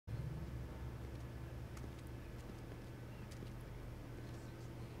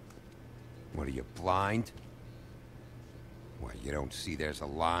are you, blind? What, you don't see there's a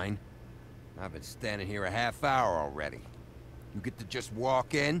line? I've been standing here a half hour already. You get to just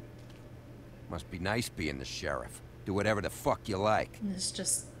walk in? Must be nice being the sheriff. Do whatever the fuck you like.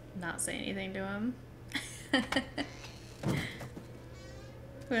 Just not say anything to him.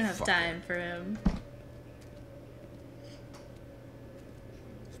 We don't have time for him.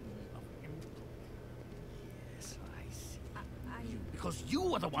 Yes, I see. Because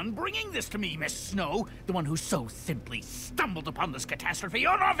you are the one bringing this to me, Miss Snow. The one who so simply stumbled upon this catastrophe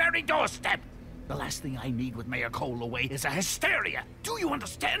on our very doorstep. The last thing I need with Mayor Cole away is a hysteria. Do you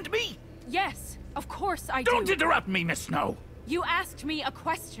understand me? Yes, of course I do. Don't interrupt me, Miss Snow. You asked me a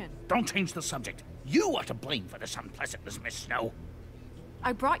question. Don't change the subject. You are to blame for this unpleasantness, Miss Snow.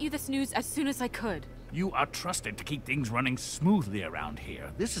 I brought you this news as soon as I could. You are trusted to keep things running smoothly around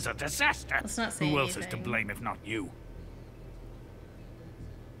here. This is a disaster. Let's not say Who else is to anything. blame if not you?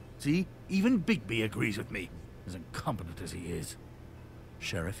 See? Even Bigby agrees with me, as incompetent as he is.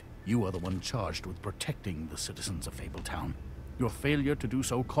 Sheriff, you are the one charged with protecting the citizens of Fabletown. Your failure to do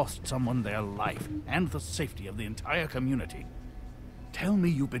so cost someone their life, and the safety of the entire community. Tell me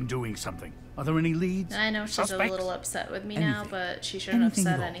you've been doing something. Are there any leads? I know she's Suspects? a little upset with me Anything. now, but she shouldn't have Anything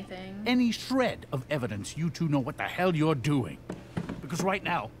said at all. anything. Any shred of evidence you two know what the hell you're doing. Because right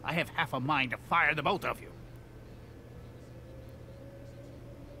now, I have half a mind to fire the both of you.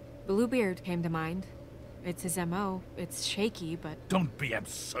 Bluebeard came to mind. It's his MO. It's shaky, but... Don't be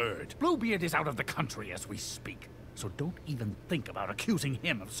absurd. Bluebeard is out of the country as we speak. So don't even think about accusing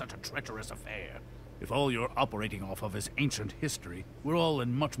him of such a treacherous affair. If all you're operating off of is ancient history, we're all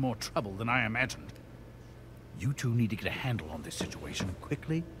in much more trouble than I imagined. You two need to get a handle on this situation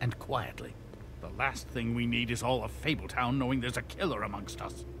quickly and quietly. The last thing we need is all of Fabletown knowing there's a killer amongst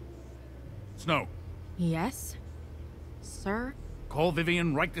us. Snow, Yes? Sir? call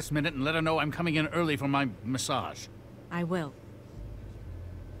Vivian right this minute and let her know I'm coming in early for my massage. I will.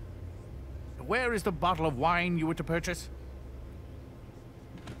 Where is the bottle of wine you were to purchase?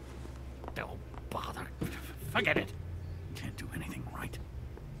 Oh, bother. Forget it. Can't do anything right.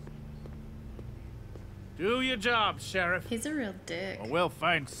 Do your job, Sheriff. He's a real dick. Or we'll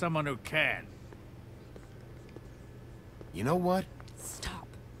find someone who can. You know what? Stop.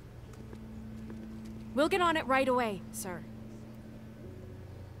 We'll get on it right away, sir.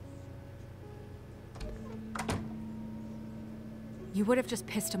 You would have just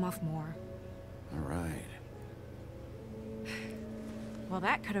pissed him off more. All right. Well,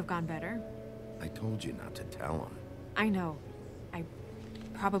 that could have gone better. I told you not to tell him. I know. I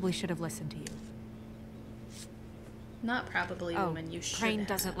probably should have listened to you. Not probably, Oh, woman. You should. Crane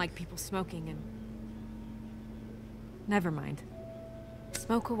doesn't like people smoking and... Never mind.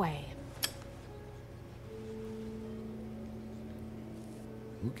 Smoke away.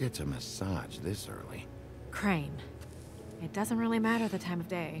 Who gets a massage this early? Crane. It doesn't really matter the time of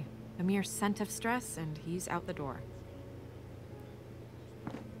day. A mere scent of stress and he's out the door.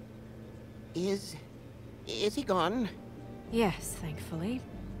 Is he gone? Yes, thankfully.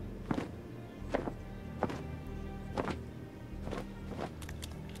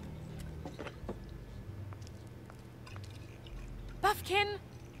 Buffkin!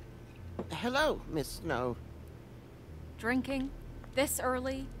 Hello, Miss Snow. Drinking? This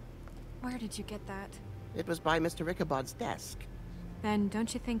early? Where did you get that? It was by Mr. Ichabod's desk. Then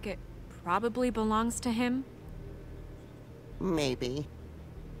don't you think it probably belongs to him? Maybe.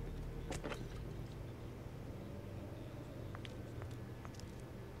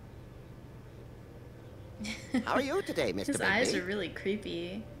 How are you today, Mr. His Bigby? eyes are really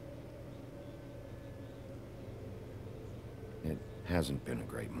creepy. It hasn't been a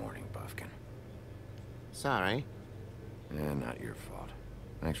great morning, Buffkin. Sorry. Not your fault.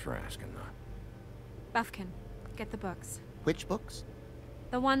 Thanks for asking, though. Buffkin, get the books. Which books?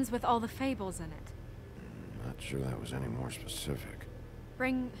 The ones with all the fables in it. Not sure that was any more specific.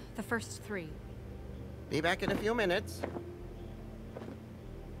 Bring the first 3. Be back in a few minutes.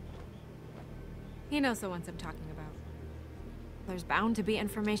 He knows the ones I'm talking about. There's bound to be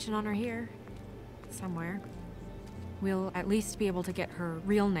information on her here. Somewhere. We'll at least be able to get her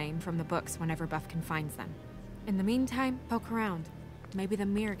real name from the books whenever Buffkin finds them. In the meantime, poke around. Maybe the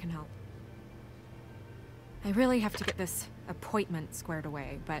mirror can help. I really have to get this appointment squared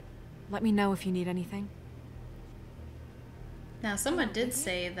away, but let me know if you need anything. Now, someone did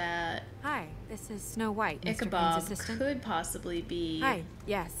say that Hi, this is Snow White, Mr. Crane's Ichabod assistant. could possibly be Hi,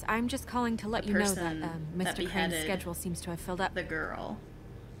 yes, I'm just calling to let the you know that person that Mr. Crane's beheaded schedule seems to have filled up. the girl.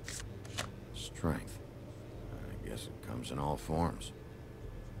 Strength. I guess it comes in all forms.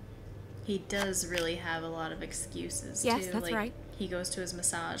 He does really have a lot of excuses, Yes, too. that's like, right. He goes to his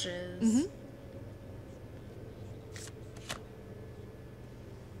massages. Mm-hmm.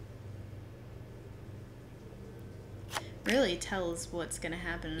 really tells what's gonna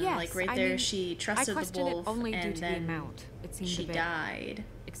happen. Yes, Like right I there, mean, she I trusted the question wolf, it only due and to the then amount. It seemed she a bit died.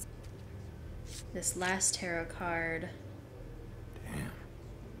 This last tarot card, Damn.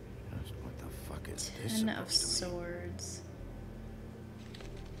 Just what the fuck is this 10 of supposed to mean? Swords.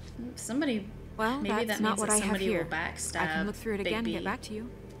 Somebody, Well, maybe that's that not means what that I have somebody here. will backstab I can look through it again and Bigby. get back to you.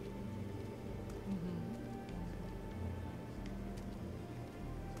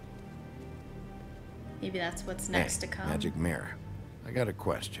 Maybe that's what's next to come. Magic mirror. I got a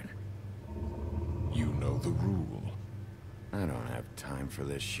question. You know the rule. I don't have time for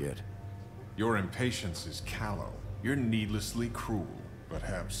this shit. Your impatience is callow. You're needlessly cruel, but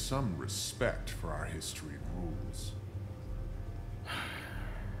have some respect for our history rules.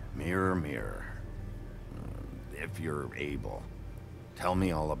 Mirror, mirror. If you're able, tell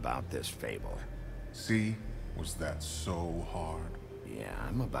me all about this fable. See? Was that so hard? Yeah,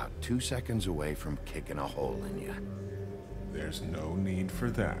 I'm about 2 seconds away from kicking a hole in you. There's no need for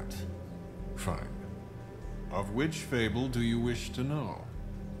that. Fine. Of which fable do you wish to know?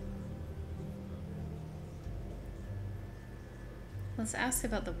 Let's ask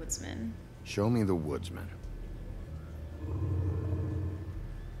about the woodsman. Show me the woodsman.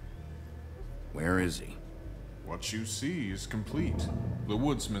 Where is he? What you see is complete. The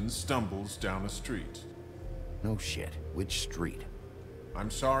woodsman stumbles down a street. No shit. Which street? I'm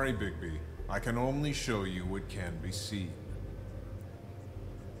sorry, Bigby. I can only show you what can be seen.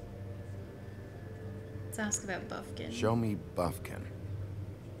 Let's ask about Buffkin. Show me Buffkin.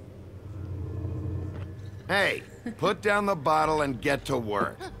 Hey, put down the bottle and get to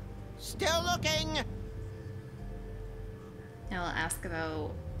work. Still looking! Now I'll ask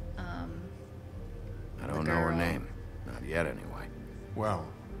about, I don't the know her girl. name. Not yet, anyway. Well,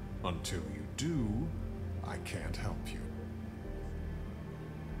 until you do, I can't help you.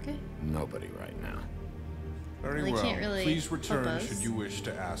 Okay. Nobody right now. Very Well, well. he can't really Please help return us. should you wish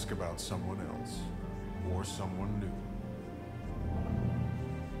to ask about someone else. Or someone new.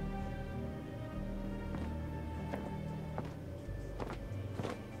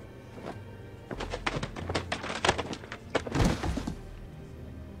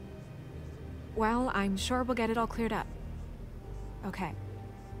 Well, I'm sure we'll get it all cleared up. Okay.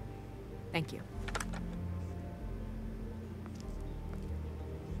 Thank you.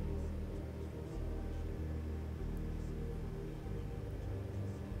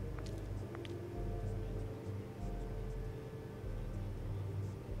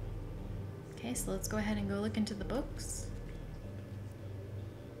 Okay, so let's go ahead and go look into the books.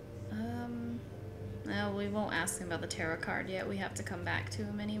 No, we won't ask him about the tarot card yet. We have to come back to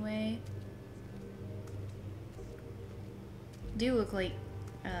him anyway. Do look like,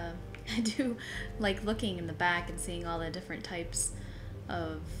 I do like looking in the back and seeing all the different types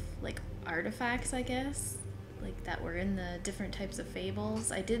of, like, artifacts, I guess, like, that were in the different types of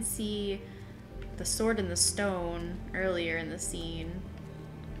fables. I did see the sword and the stone earlier in the scene.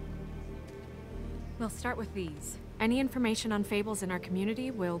 We'll start with these. Any information on fables in our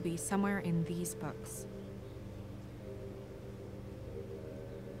community will be somewhere in these books.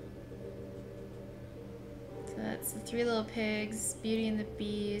 So that's the Three Little Pigs, Beauty and the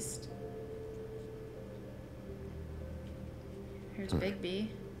Beast. Here's Bigby.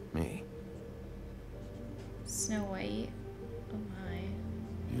 Me. Snow White. Oh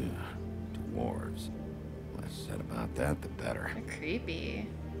my. Yeah. Dwarves. Less said about that, the better. They're creepy.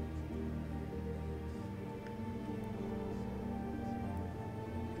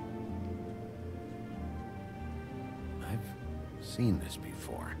 I've seen this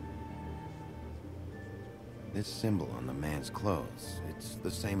before. This symbol on the man's clothes, it's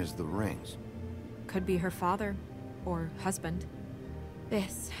the same as the rings. Could be her father or husband.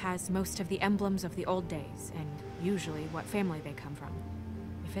 This has most of the emblems of the old days, and usually what family they come from.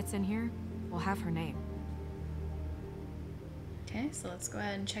 If it's in here, we'll have her name. Okay, so let's go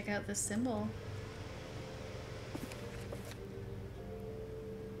ahead and check out this symbol.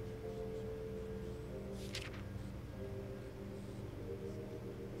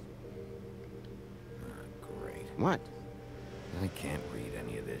 Great. What? I can't read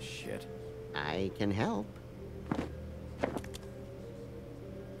any of this shit. I can help.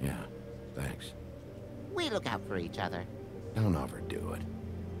 Yeah, thanks. We look out for each other. Don't overdo it.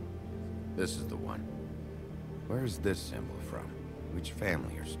 This is the one. Where's this symbol from? Which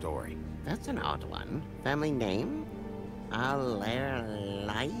family or story? That's an odd one. Family name?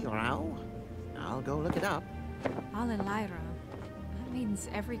 Allerleirauh? I'll go look it up. Allelaira. That means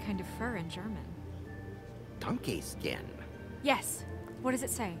every kind of fur in German. Donkey skin. Yes. What does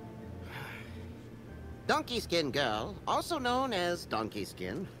it say? Donkey skin girl, also known as donkey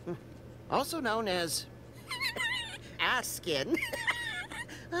skin. Also known as grass skin,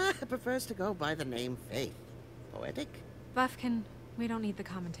 prefers to go by the name Faith. Poetic? Buffkin, we don't need the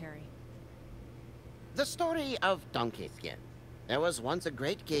commentary. The story of Donkey Skin. There was once a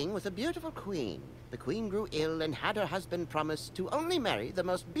great king with a beautiful queen. The queen grew ill and had her husband promise to only marry the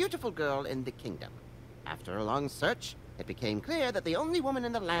most beautiful girl in the kingdom. After a long search, it became clear that the only woman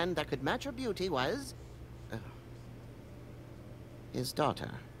in the land that could match her beauty was... his daughter,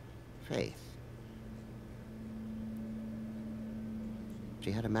 Faith.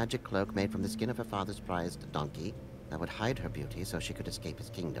 She had a magic cloak made from the skin of her father's prized donkey that would hide her beauty so she could escape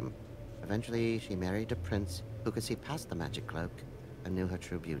his kingdom. Eventually, she married a prince who could see past the magic cloak and knew her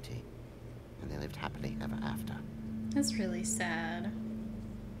true beauty. And they lived happily ever after. That's really sad.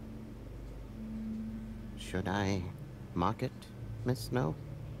 Should I mark it, Miss Snow?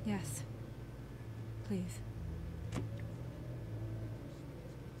 Yes. Please.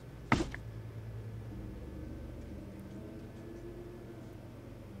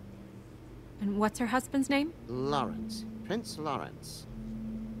 And what's her husband's name? Lawrence. Prince Lawrence.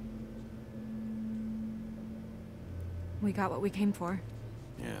 We got what we came for.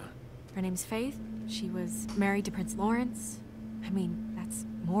 Yeah. Her name's Faith. She was married to Prince Lawrence. I mean, that's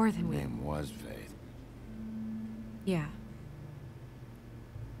more than we... Name was Faith. Yeah.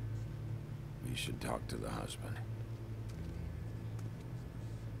 We should talk to the husband.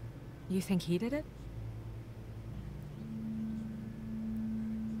 You think he did it?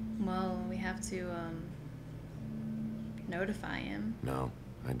 Well, we have to, notify him. No,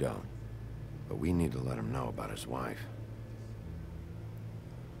 I don't. But we need to let him know about his wife.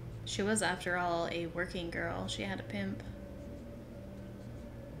 She was, after all, a working girl. She had a pimp.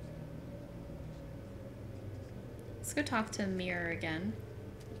 Let's go talk to Mirror again.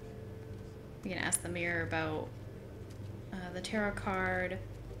 We can ask the Mirror about the tarot card,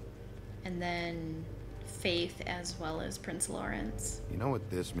 and then Faith, as well as Prince Lawrence. You know what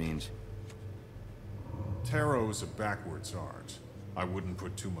this means? Tarot's a backwards art. I wouldn't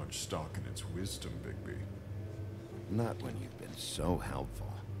put too much stock in its wisdom, Bigby. Not when you've been so helpful.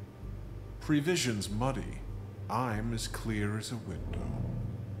 Prevision's muddy. I'm as clear as a window.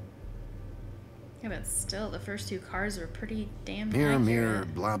 Yeah, but still, the first two cards were pretty damn Mirror, accurate. mirror,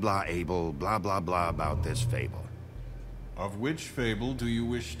 blah, blah, able, blah, blah, blah about this fable. Of which fable do you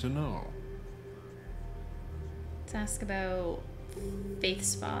wish to know? Let's ask about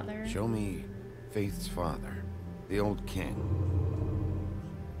Faith's father. Show me Faith's father, the old king.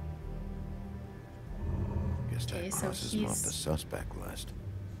 Guess Okay, that so crosses him off he's- the suspect list.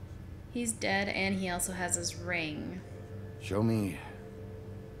 He's dead, and he also has his ring. Show me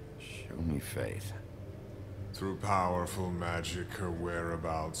Faith. Through powerful magic, her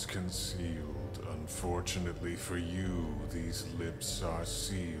whereabouts concealed. Unfortunately for you, these lips are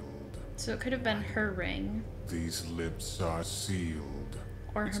sealed. So it could have been her ring, These lips are sealed.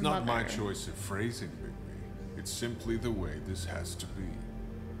 or It's her not mother. my choice of phrasing, Bigby. It's simply the way this has to be.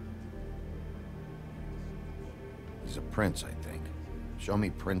 He's a prince, I think. Show me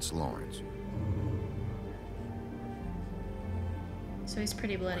Prince Lawrence. So he's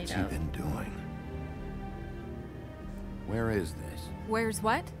pretty bloodied What's he up. been doing? Where is this? Where's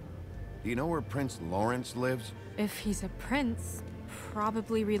what? Do you know where Prince Lawrence lives? If he's a prince,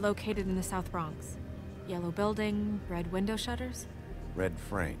 probably relocated in the South Bronx. Yellow building, red window shutters. Red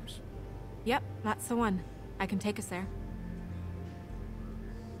frames. Yep, that's the one. I can take us there.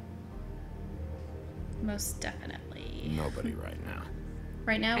 Most definitely. Nobody right now.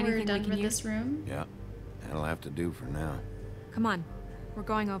 Right now, Anything we're we done can with use? this room. Yeah, that'll have to do for now. Come on, we're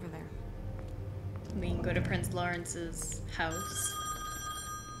going over there. We can go to Prince Lawrence's house.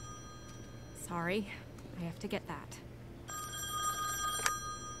 Sorry, I have to get that.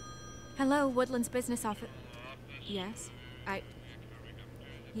 Hello, Woodland's business office. Yes,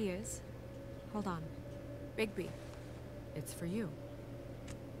 He is. Hold on. Bigby, it's for you.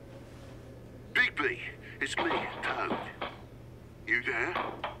 Bigby, it's me, Toad. You there?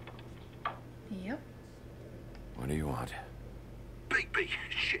 Yep. What do you want? Bigby,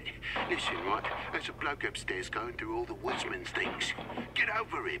 shit. Listen, right, there's a bloke upstairs going through all the woodsman's things. Get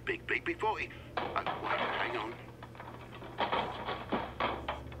over here, Bigby, before he... Oh, wait, hang on.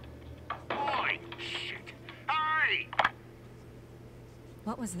 Oi, shit. Hey!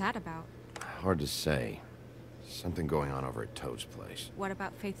 What was that about? Hard to say. Something going on over at Toad's place. What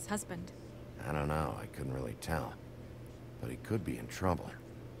about Faith's husband? I don't know, I couldn't really tell. But he could be in trouble.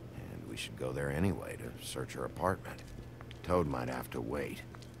 And we should go there anyway to search her apartment. Toad might have to wait.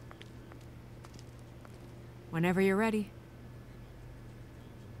 Whenever you're ready.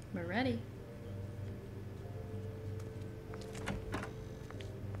 We're ready.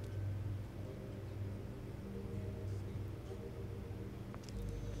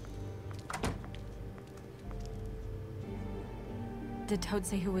 Did Toad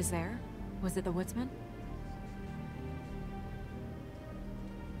say who was there? Was it the woodsman?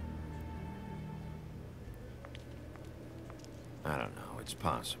 I don't know, it's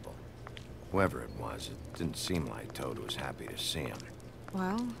possible. Whoever it was, it didn't seem like Toad was happy to see him.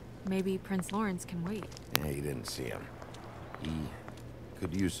 Well, maybe Prince Lawrence can wait. Yeah, he didn't see him. He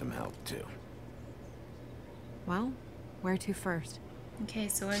could use some help, too. Well, where to first? Okay,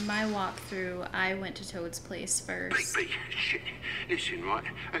 so in my walkthrough, I went to Toad's place first. Bigby, shit. Listen, right?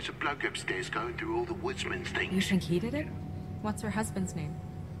 There's a bloke upstairs going through all the woodsman's things. You think he did it? What's her husband's name?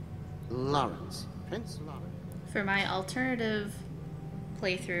 Lawrence. Prince Lawrence. For my alternative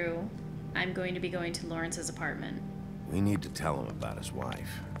playthrough, I'm going to be going to Lawrence's apartment. We need to tell him about his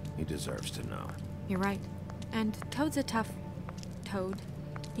wife. He deserves to know. You're right. And Toad's a tough... Toad.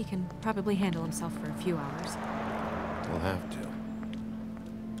 He can probably handle himself for a few hours. We'll have to.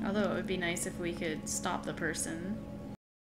 Although it would be nice if we could stop the person